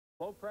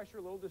Low pressure,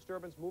 little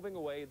disturbance moving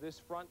away.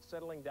 This front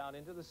settling down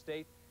into the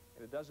state,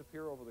 and it does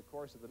appear over the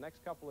course of the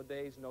next couple of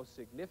days, no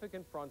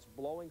significant fronts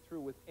blowing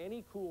through with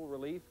any cool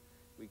relief.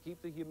 We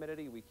keep the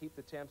humidity, we keep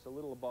the temps a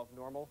little above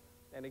normal.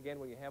 And again,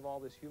 when you have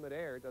all this humid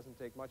air, it doesn't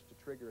take much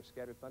to trigger a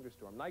scattered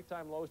thunderstorm.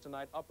 Nighttime lows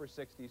tonight, upper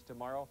 60s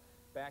tomorrow,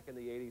 back in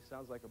the 80s.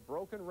 Sounds like a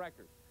broken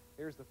record.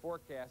 Here's the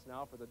forecast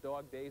now for the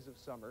dog days of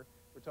summer.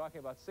 We're talking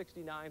about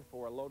 69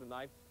 for a low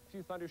tonight. A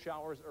few thunder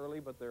showers early,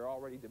 but they're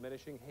already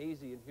diminishing,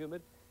 hazy and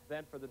humid.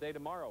 Then for the day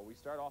tomorrow, we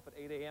start off at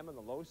 8 a.m. in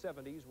the low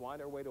 70s,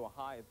 wind our way to a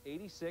high of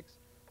 86.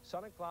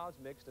 Sun and clouds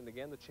mixed, and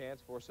again, the chance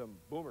for some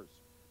boomers.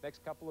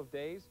 Next couple of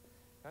days,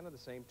 kind of the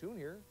same tune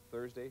here.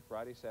 Thursday,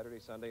 Friday, Saturday,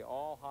 Sunday,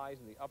 all highs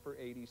in the upper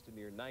 80s to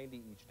near 90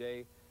 each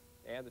day,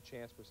 and the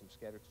chance for some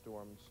scattered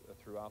storms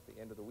throughout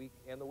the end of the week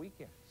and the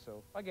weekend.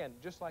 So, again,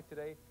 just like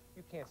today,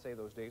 you can't say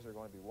those days are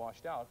going to be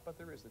washed out, but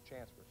there is the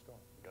chance for a storm.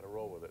 Got to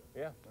roll with it.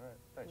 Yeah. All right.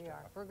 Thanks,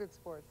 Jeff. We're good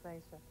sports.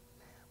 Thanks, Jeff.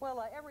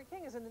 Well, Emery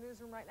King is in the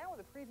newsroom right now with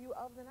a preview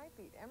of the Night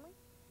Beat. Emery?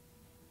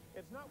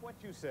 It's not what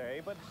you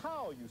say, but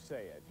how you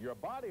say it. Your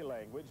body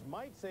language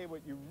might say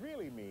what you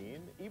really mean,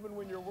 even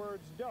when your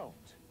words don't.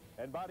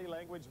 And body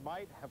language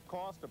might have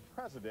cost a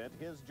president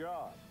his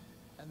job.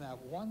 And that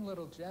one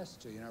little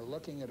gesture, you know,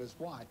 looking at his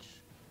watch,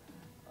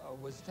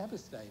 was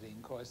devastating,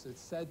 because it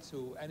said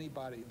to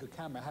anybody, the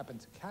camera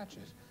happened to catch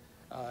it,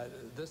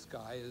 this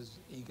guy is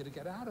eager to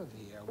get out of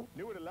here.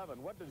 New at 11,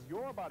 what does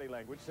your body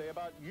language say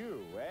about you,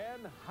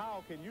 and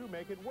how can you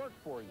make it work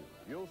for you?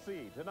 You'll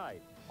see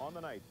tonight on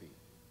the Night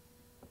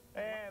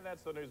Beat. And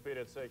that's the Newsbeat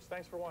at 6.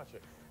 Thanks for watching.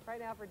 Right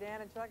now for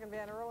Dan and Chuck and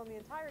Van Earl and the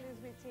entire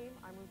Newsbeat team,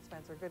 I'm Ruth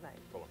Spencer. Good night.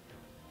 Cool.